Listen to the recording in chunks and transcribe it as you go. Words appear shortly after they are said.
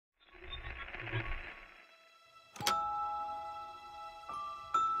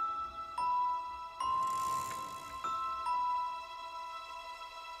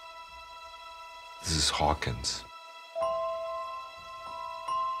This is Hawkins.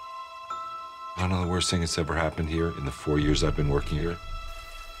 I don't know the worst thing that's ever happened here in the 4 years I've been working here.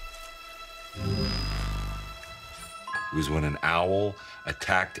 It was when an owl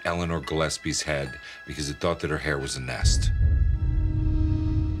attacked Eleanor Gillespie's head because it thought that her hair was a nest.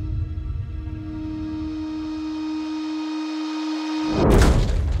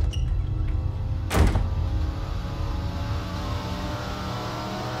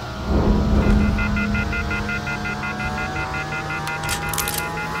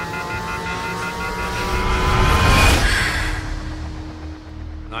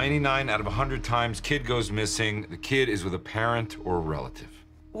 "99 out of 100 times, kid goes missing. The kid is with a parent or a relative."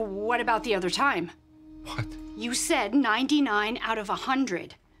 Well, what about the other time? What? You said 99 out of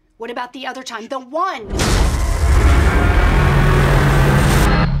 100. What about the other time? The one!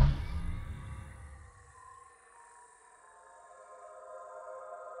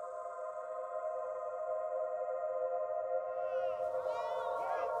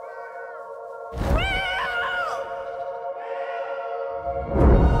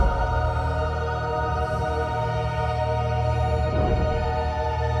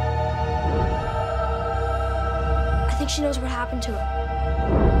 I think she knows what happened to him.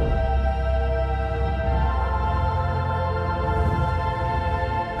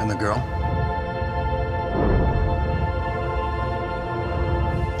 And the girl?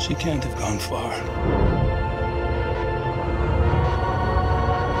 She can't have gone far.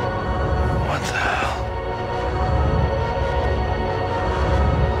 What the hell?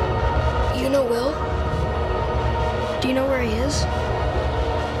 You know Will? Do you know where he is?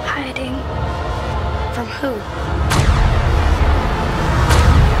 Hiding. From who?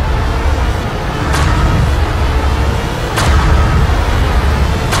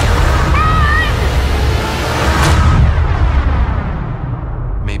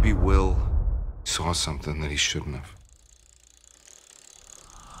 Maybe Will saw something that he shouldn't have.